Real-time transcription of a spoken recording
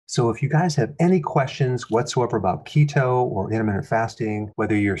So if you guys have any questions whatsoever about keto or intermittent fasting,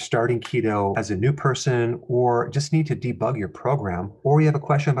 whether you're starting keto as a new person or just need to debug your program, or you have a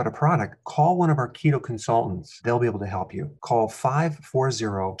question about a product, call one of our keto consultants. They'll be able to help you. Call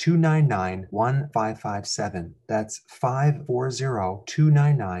 540-299-1557. That's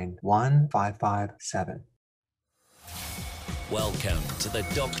 540-299-1557. Welcome to the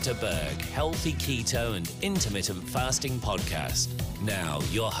Dr. Berg Healthy Keto and Intermittent Fasting Podcast. Now,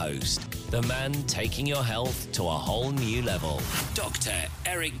 your host, the man taking your health to a whole new level, Dr.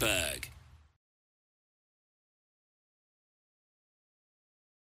 Eric Berg.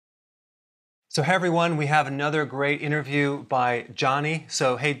 So, hey everyone, we have another great interview by Johnny.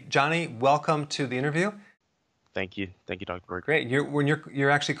 So, hey Johnny, welcome to the interview. Thank you, Dr. Berg. Great. You're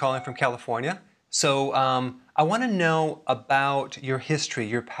actually calling from California. So I want to know about your history,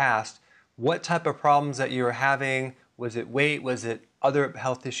 your past. What type of problems that you were having? Was it weight? Was it other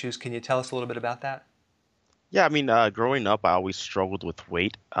health issues? Can you tell us a little bit about that? Yeah, I mean, growing up, I always struggled with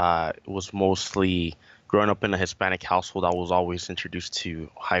weight. It was mostly growing up in a Hispanic household. I was always introduced to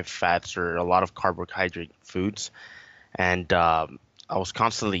high fats or a lot of carbohydrate foods, and I was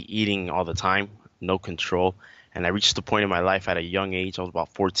constantly eating all the time, no control. And I reached the point in my life at a young age, I was about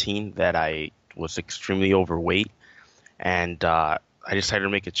 14, that I was extremely overweight, and I decided to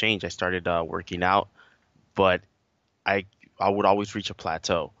make a change. I started working out, but I would always reach a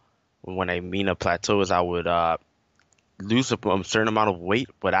plateau. When I mean a plateau is I would lose a certain amount of weight,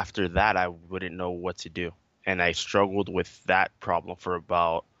 but after that I wouldn't know what to do, and I struggled with that problem for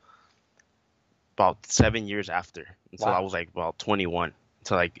about 7 years after, until I was like about 21,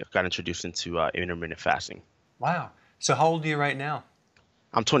 until I got introduced into intermittent fasting. Wow. So how old are you right now?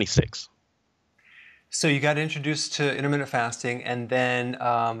 I'm 26. So you got introduced to intermittent fasting, and then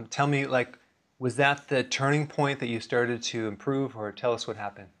tell me, like, was that the turning point that you started to improve, or tell us what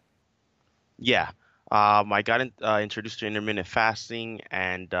happened? Yeah. I got introduced to intermittent fasting,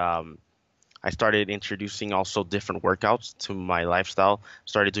 and I started introducing also different workouts to my lifestyle.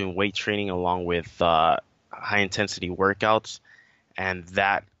 Started doing weight training along with high intensity workouts, and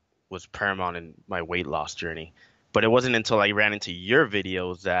that was paramount in my weight loss journey. But it wasn't until I ran into your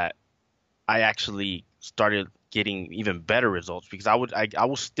videos that I actually started getting even better results, because I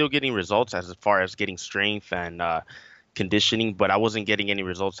was still getting results as far as getting strength and conditioning, but I wasn't getting any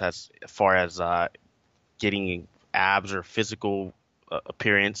results as far as getting abs or physical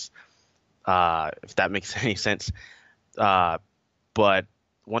appearance, if that makes any sense. But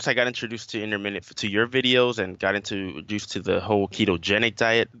once I got introduced to your videos and got introduced to the whole ketogenic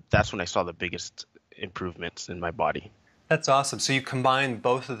diet, that's when I saw the biggest improvements in my body. That's awesome. So you combined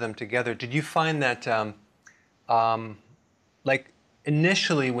both of them together. Did you find that, like,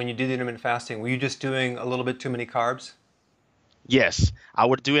 initially when you did the intermittent fasting, were you just doing a little bit too many carbs? Yes, I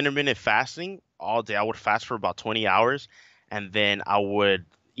would do intermittent fasting all day. I would fast for about 20 hours, and then I would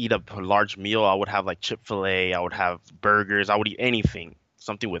eat a large meal. I would have like Chick-fil-A, I would have burgers, I would eat anything,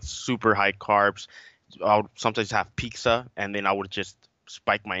 something with super high carbs. I would sometimes have pizza, and then I would just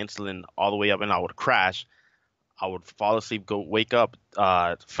spike my insulin all the way up, and I would crash. I would fall asleep, wake up,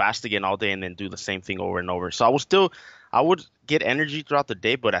 fast again all day, and then do the same thing over and over. So I would get energy throughout the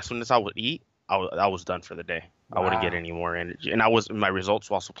day, but as soon as I would eat, I was done for the day. Wow. I wouldn't get any more energy, and my results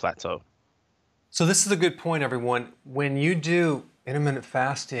will also plateau. So this is a good point, everyone. When you do intermittent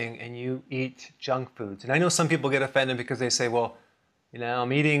fasting and you eat junk foods, and I know some people get offended because they say, well,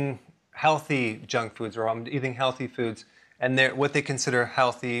 I'm eating healthy junk foods, or I'm eating healthy foods, and what they consider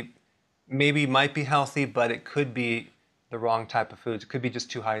healthy maybe might be healthy, but it could be the wrong type of foods. It could be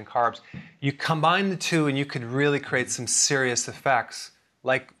just too high in carbs. You combine the two and you could really create some serious effects,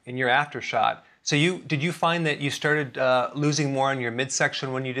 like in your aftershot. So did you find that you started losing more in your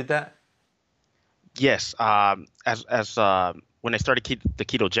midsection when you did that? Yes. As when I started the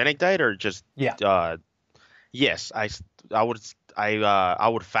ketogenic diet, or just yes, I would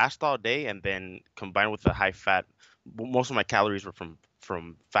fast all day, and then combine with the high fat. Most of my calories were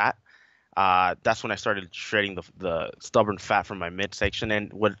from fat. That's when I started shredding the stubborn fat from my midsection,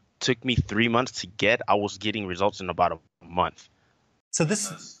 and what took me 3 months to get, I was getting results in about a month. So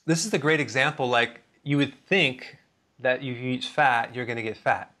this is the great example. Like, you would think that if you eat fat, you're going to get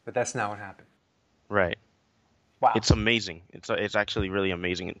fat, but that's not what happened. Right. Wow. It's amazing. It's actually really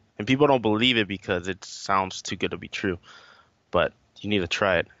amazing, and people don't believe it because it sounds too good to be true, but you need to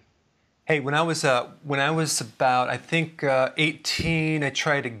try it. Hey, when I was about, I think, 18, I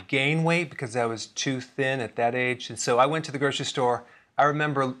tried to gain weight because I was too thin at that age. And so I went to the grocery store. I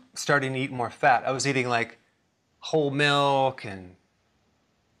remember starting to eat more fat. I was eating like whole milk and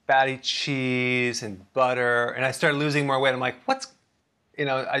fatty cheese and butter, and I started losing more weight. I'm like,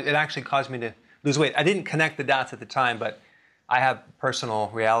 it actually caused me to lose weight. I didn't connect the dots at the time, but I have personal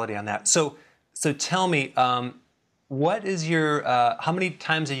reality on that. So tell me, what is your, how many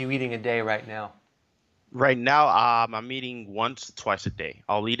times are you eating a day right now? Right now, I'm eating once to twice a day.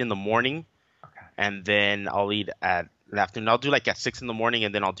 I'll eat in the morning, Okay. and then I'll eat at the afternoon. I'll do like at 6 in the morning,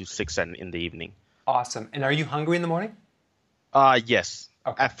 and then I'll do 6 in the evening. Awesome. And are you hungry in the morning? Yes.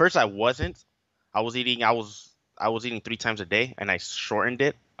 Okay. At first, I wasn't. I was eating 3 times a day, and I shortened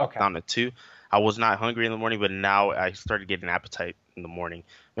it Okay. down to 2. I was not hungry in the morning, but now I started getting appetite in the morning.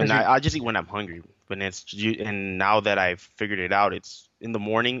 And 'Cause you- I just eat when I'm hungry. And now that I've figured it out, it's in the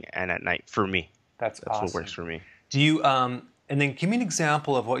morning and at night for me. That's That's what awesome. works for me. Do you, and then give me an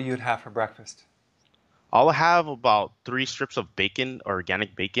example of what you would have for breakfast. I'll have about 3 strips of bacon,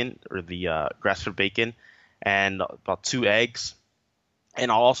 organic bacon, or the grass-fed bacon, and about 2 eggs.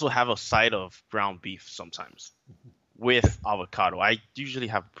 And I'll also have a side of ground beef sometimes with avocado. I usually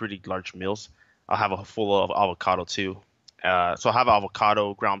have pretty large meals. I'll have a full of avocado too. So I'll have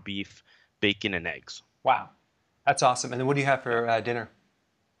avocado, ground beef, bacon, and eggs. Wow. That's awesome. And then what do you have for dinner?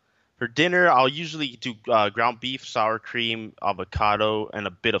 For dinner, I'll usually do ground beef, sour cream, avocado, and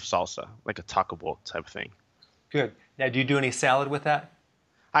a bit of salsa, like a taco bowl type of thing. Good. Now, do you do any salad with that?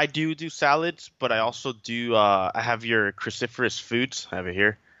 I do salads, but I also do. I have your cruciferous foods. I have it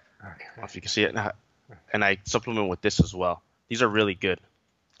here. I don't know if you can see it, and I supplement with this as well. These are really good.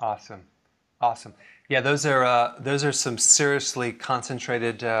 Awesome. Awesome. Yeah, those are some seriously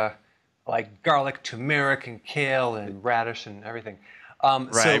concentrated, like garlic, turmeric, and kale, and radish, and everything.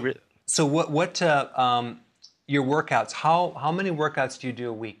 Right. So what your workouts? How many workouts do you do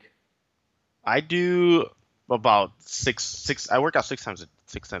a week? I do about six. I work out 6 times a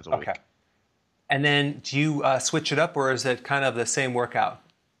week. Okay. And then do you switch it up, or is it kind of the same workout?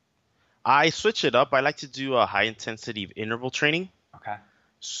 I switch it up. I like to do a high intensity interval training. Okay.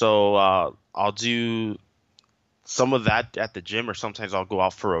 So I'll do some of that at the gym, or sometimes I'll go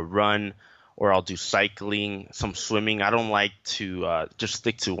out for a run, or I'll do cycling, some swimming. I don't like to just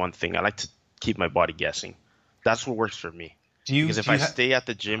stick to one thing. I like to keep my body guessing. That's what works for me. Because if I stay at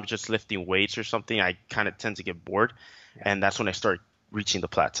the gym just lifting weights or something, I kind of tend to get bored, and that's when I start reaching the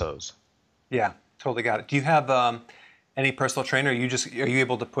plateaus. Yeah, totally got it. Do you have any personal trainer? Are you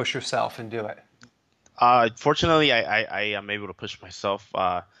able to push yourself and do it? Fortunately, I am able to push myself,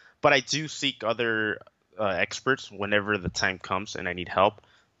 but I do seek other experts whenever the time comes and I need help.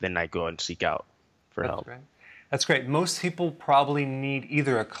 Then I go and seek out for help. Great. That's great. Most people probably need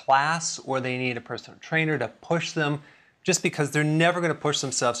either a class or they need a personal trainer to push them, just because they're never going to push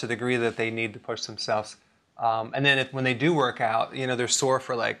themselves to the degree that they need to push themselves. And then when they do work out, they're sore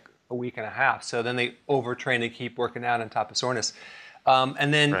for like a week and a half. So then they overtrain to keep working out on top of soreness.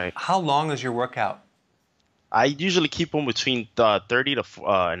 And then How long is your workout? I usually keep them between 30 to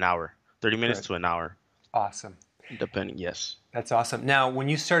an hour, 30 minutes to an hour. Awesome. Depending, yes. That's awesome. Now, when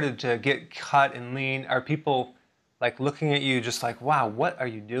you started to get cut and lean, are people like looking at you just like, wow, what are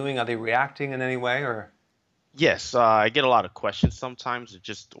you doing? Are they reacting in any way, or? Yes, I get a lot of questions sometimes.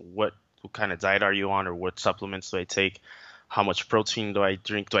 Just what kind of diet are you on, or what supplements do I take? How much protein do I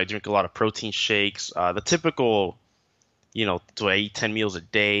drink? Do I drink a lot of protein shakes? The typical, do I eat 10 meals a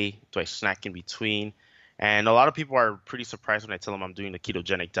day? Do I snack in between? And a lot of people are pretty surprised when I tell them I'm doing the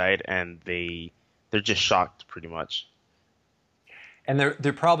ketogenic diet, and they're just shocked pretty much. And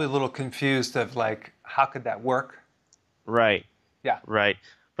they're probably a little confused of like, how could that work? Right. Yeah. Right.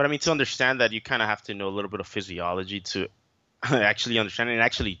 But I mean, to understand that, you kind of have to know a little bit of physiology to actually understand it and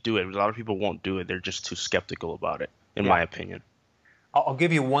actually do it. A lot of people won't do it. They're just too skeptical about it, in my opinion. I'll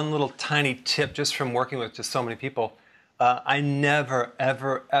give you one little tiny tip just from working with just so many people. I never,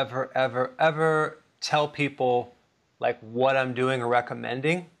 ever, ever, ever, ever tell people like what I'm doing or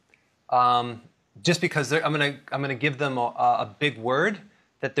recommending, just because I'm gonna give them a big word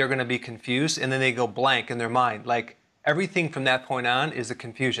that they're gonna be confused, and then they go blank in their mind. Like everything from that point on is a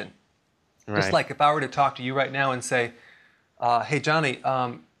confusion. Right. Just like if I were to talk to you right now and say, "Hey Johnny,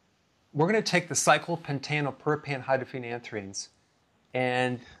 we're gonna take the cyclopentanopropan hydrophenanthrines,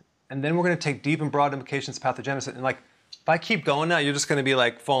 and then we're gonna take deep and broad implications of pathogenesis," and like if I keep going now, you're just gonna be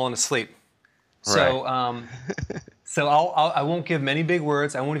like falling asleep. So, so I won't give many big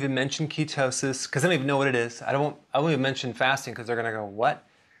words. I won't even mention ketosis because I don't even know what it is. I won't even mention fasting because they're gonna go, what?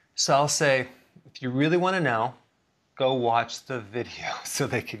 So I'll say, if you really want to know, go watch the video so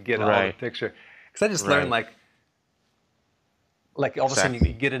they can get all the picture. Because I just learned like all of a sudden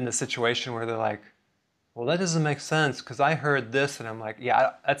you get in a situation where they're like, well, that doesn't make sense because I heard this, and I'm like,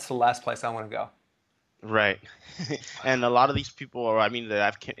 yeah, that's the last place I want to go. Right. And a lot of these people, that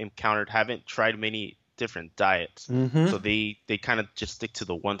I've encountered, haven't tried many different diets. Mm-hmm. So they kind of just stick to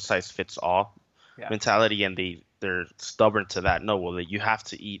the one size fits all Yeah. mentality, and they're stubborn to that. No, well, you have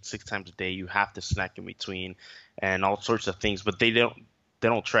to eat 6 times a day, you have to snack in between, and all sorts of things. But they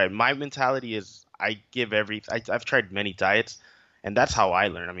don't try. My mentality is I've tried many diets, and that's how I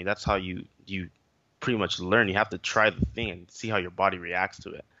learn. I mean, that's how you pretty much learn. You have to try the thing and see how your body reacts to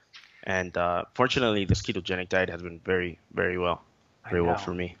it. And fortunately, this ketogenic diet has been very, very well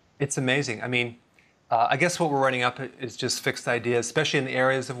for me. It's amazing. I mean, I guess what we're running up is just fixed ideas, especially in the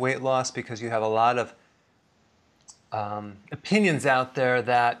areas of weight loss, because you have a lot of opinions out there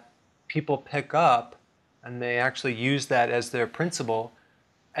that people pick up and they actually use that as their principle.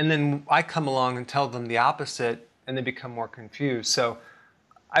 And then I come along and tell them the opposite and they become more confused. So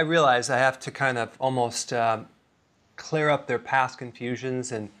I realize I have to kind of almost clear up their past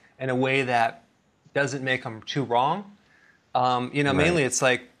confusions and in a way that doesn't make them too wrong. Mainly it's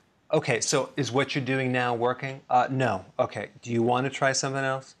like, okay, so is what you're doing now working? No. Okay. Do you want to try something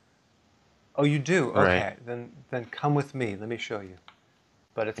else? Oh, you do? Okay. Right. Then come with me. Let me show you.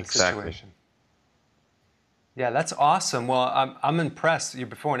 But it's Exactly. a situation. Yeah, that's awesome. Well, I'm impressed. Your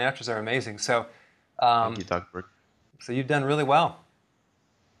before and afters are amazing. So, Thank you, Dr. Burke. so you've done really well.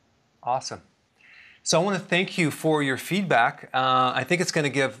 Awesome. So I want to thank you for your feedback. I think it's going to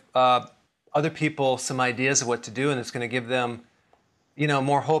give other people some ideas of what to do, and it's going to give them,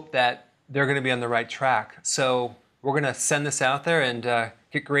 more hope that they're going to be on the right track. So we're going to send this out there and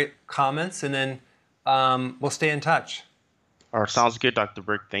get great comments, and then we'll stay in touch. All right, sounds good, Dr.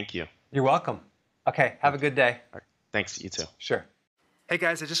 Burke. Thank you. You're welcome. Okay, have a good day. All right. Thanks, you too. Sure. Hey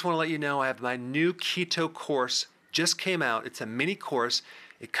guys, I just want to let you know I have my new keto course just came out. It's a mini course.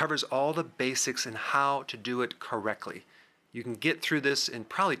 It covers all the basics and how to do it correctly. You can get through this in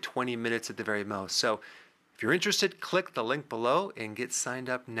probably 20 minutes at the very most. So if you're interested, click the link below and get signed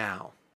up now.